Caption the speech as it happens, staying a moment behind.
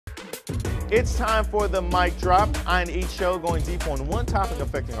It's time for the mic drop. I and each show going deep on one topic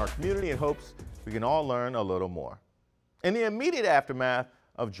affecting our community in hopes we can all learn a little more. In the immediate aftermath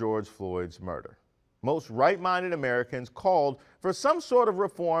of George Floyd's murder, most right-minded Americans called for some sort of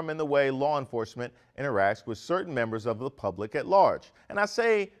reform in the way law enforcement interacts with certain members of the public at large. And I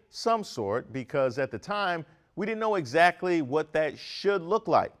say some sort because at the time, we didn't know exactly what that should look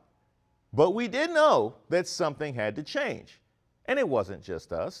like. But we did know that something had to change. And it wasn't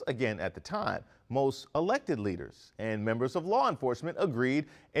just us. Again, at the time, most elected leaders and members of law enforcement agreed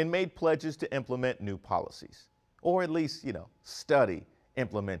and made pledges to implement new policies, or at least, study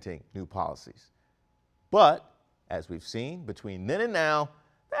implementing new policies. But as we've seen between then and now,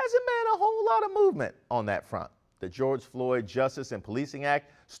 there hasn't been a whole lot of movement on that front. The George Floyd Justice and Policing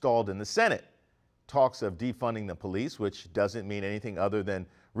Act stalled in the Senate. Talks of defunding the police, which doesn't mean anything other than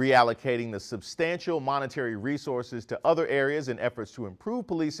reallocating the substantial monetary resources to other areas in efforts to improve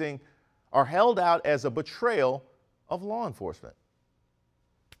policing, are held out as a betrayal of law enforcement,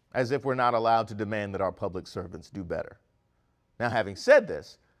 as if we're not allowed to demand that our public servants do better. Now, having said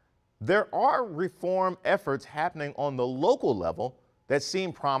this, there are reform efforts happening on the local level that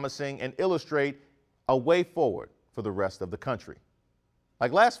seem promising and illustrate a way forward for the rest of the country.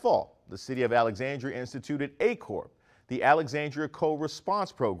 Like last fall, the city of Alexandria instituted ACORP, the Alexandria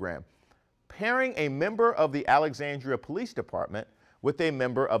Co-Response Program, pairing a member of the Alexandria Police Department with a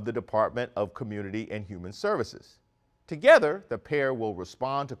member of the Department of Community and Human Services. Together, the pair will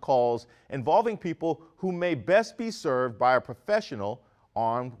respond to calls involving people who may best be served by a professional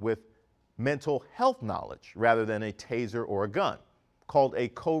armed with mental health knowledge rather than a taser or a gun, called a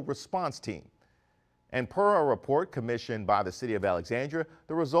co-response team. And per a report commissioned by the city of Alexandria,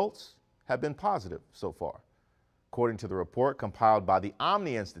 the results have been positive so far. According to the report compiled by the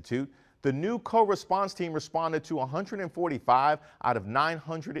Omni Institute, the new co-response team responded to 145 out of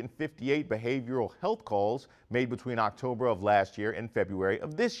 958 behavioral health calls made between October of last year and February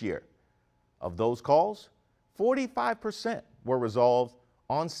of this year. Of those calls, 45% were resolved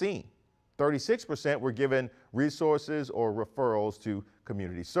on scene. 36% were given resources or referrals to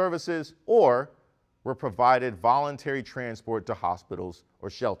community services or were provided voluntary transport to hospitals or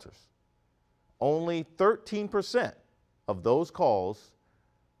shelters. Only 13% of those calls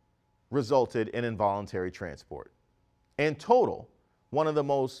resulted in involuntary transport. In total, one of the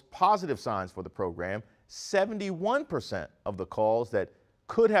most positive signs for the program, 71% of the calls that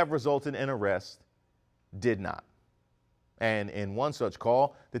could have resulted in arrest did not. And in one such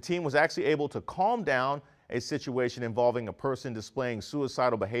call, the team was actually able to calm down a situation involving a person displaying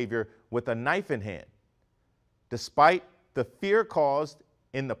suicidal behavior with a knife in hand. Despite the fear caused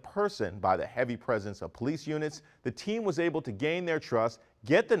in the person by the heavy presence of police units, the team was able to gain their trust,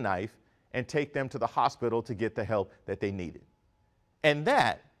 get the knife, and take them to the hospital to get the help that they needed. And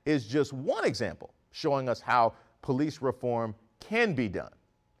that is just one example showing us how police reform can be done.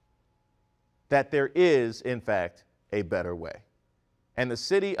 That there is, in fact, a better way. And the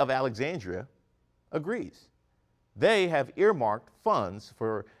city of Alexandria agrees. They have earmarked funds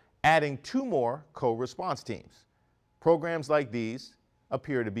for adding 2 more co-response teams. Programs like these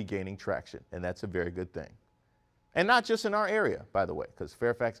appear to be gaining traction, and that's a very good thing. And not just in our area, by the way, because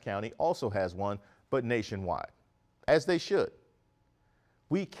Fairfax County also has one, but nationwide, as they should.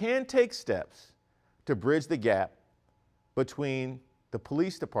 We can take steps to bridge the gap between the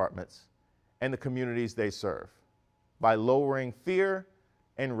police departments and the communities they serve by lowering fear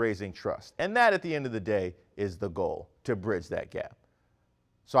and raising trust. And that, at the end of the day, is the goal, to bridge that gap.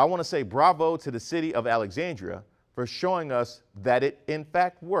 So I want to say bravo to the city of Alexandria for showing us that it in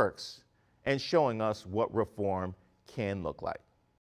fact works and showing us what reform can look like.